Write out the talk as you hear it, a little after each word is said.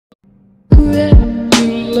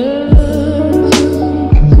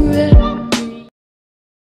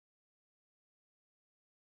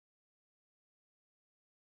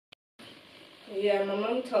Yeah, my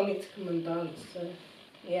mum told me to come and dance, so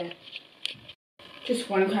yeah. Just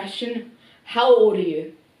one question. How old are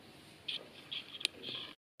you?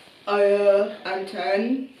 I'm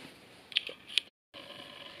 10.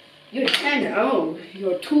 You're 10. Oh,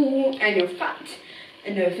 you're tall and you're fat.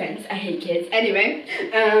 And no offense, I hate kids. Anyway,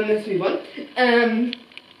 let's move on.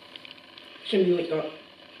 Show me what you got.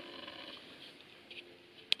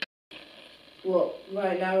 What?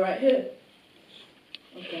 Right now, right here?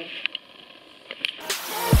 Okay.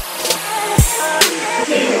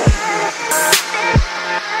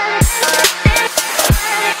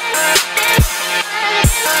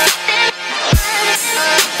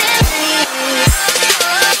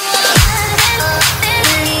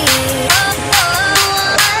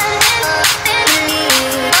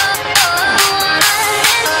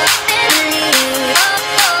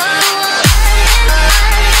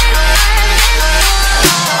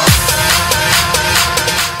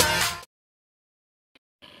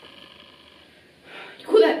 You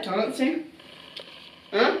call that dancing?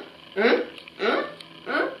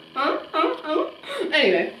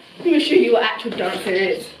 Anyway, let me show you what actual dancing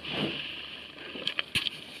is.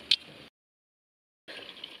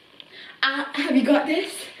 Have you got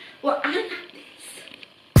this? Well, I got this.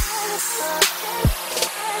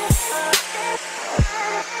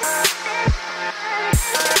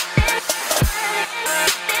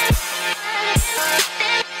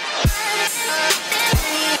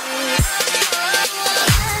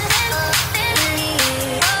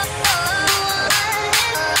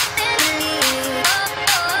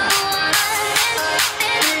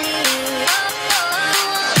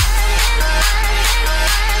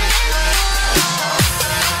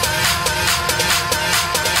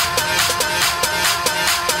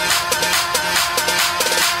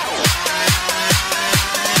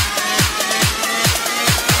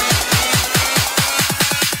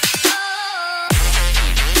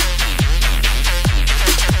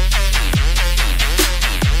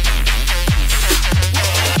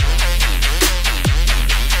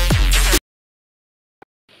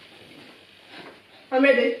 I'm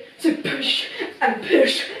ready to push and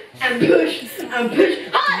push and push and push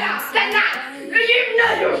harder than that. You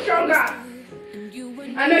know you're stronger.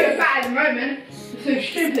 I know you're bad at the moment. So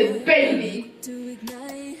stupid, baby.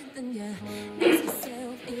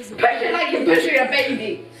 Push it like you're pushing a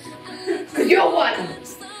baby. Cause you're one.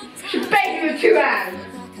 She's baby with 2 hands.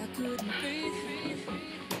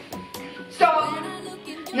 Stop.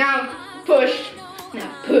 Now push.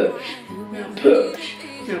 Now push. Now push.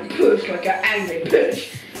 Now push like an angry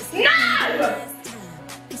push. No!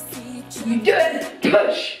 You do it.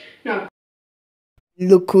 Push. No.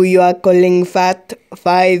 Look who you are calling fat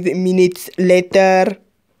 5 minutes later.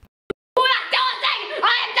 I'm not dancing!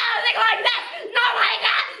 I am dancing like this! Not like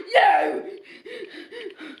that!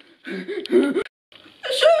 You!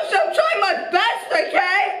 Shush, I'm trying my best,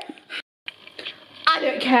 okay? I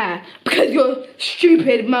don't care, because your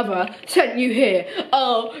stupid mother sent you here.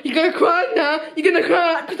 Oh, you're gonna cry now? You're gonna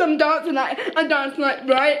cry because I'm dancing like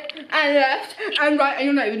right and left and right, and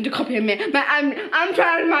you're not even copying me. But I'm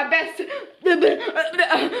trying my best.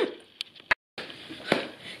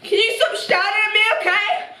 Can you stop shouting at me, okay?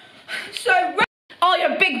 So, Oh,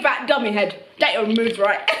 you big fat dummy head. That your move,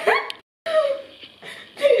 right?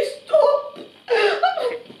 please stop.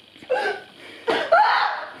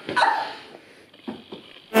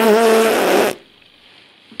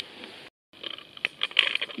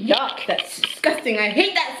 Yuck, that's disgusting. I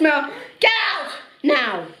hate that smell. Get out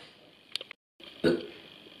now.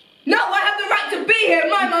 No, I have the right to be here.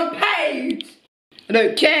 My mum paid. I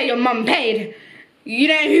don't care, your mum paid. You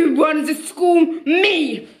know who runs the school?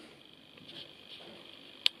 Me.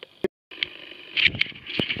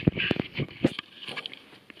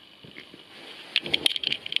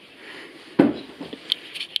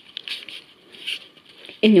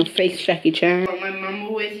 In your face, Jackie Chan. What my mum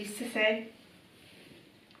always used to say.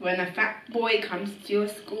 When a fat boy comes to your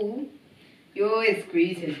school, you always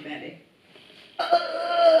squeeze his belly.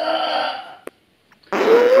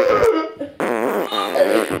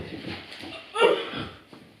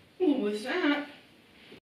 What was that?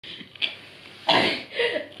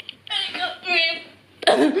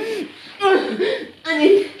 I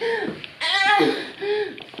need...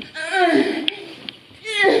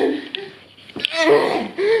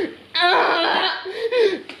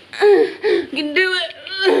 You can do it.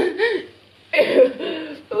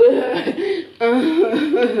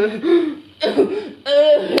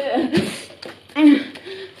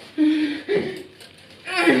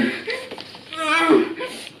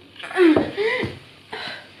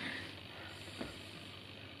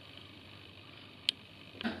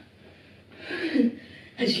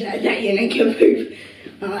 As you like that, you nincompoop.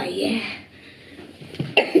 Oh yeah.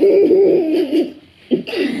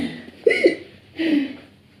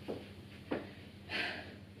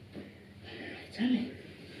 Tommy,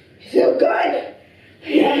 you feel good?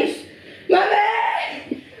 Yes,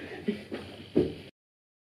 Mummy!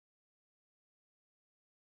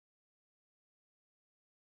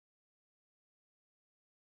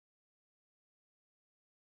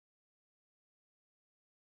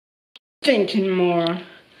 Drinking more.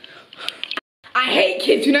 I hate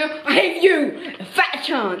kids, you know? I hate you! Fat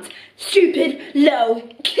chance. Stupid, low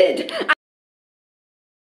kid.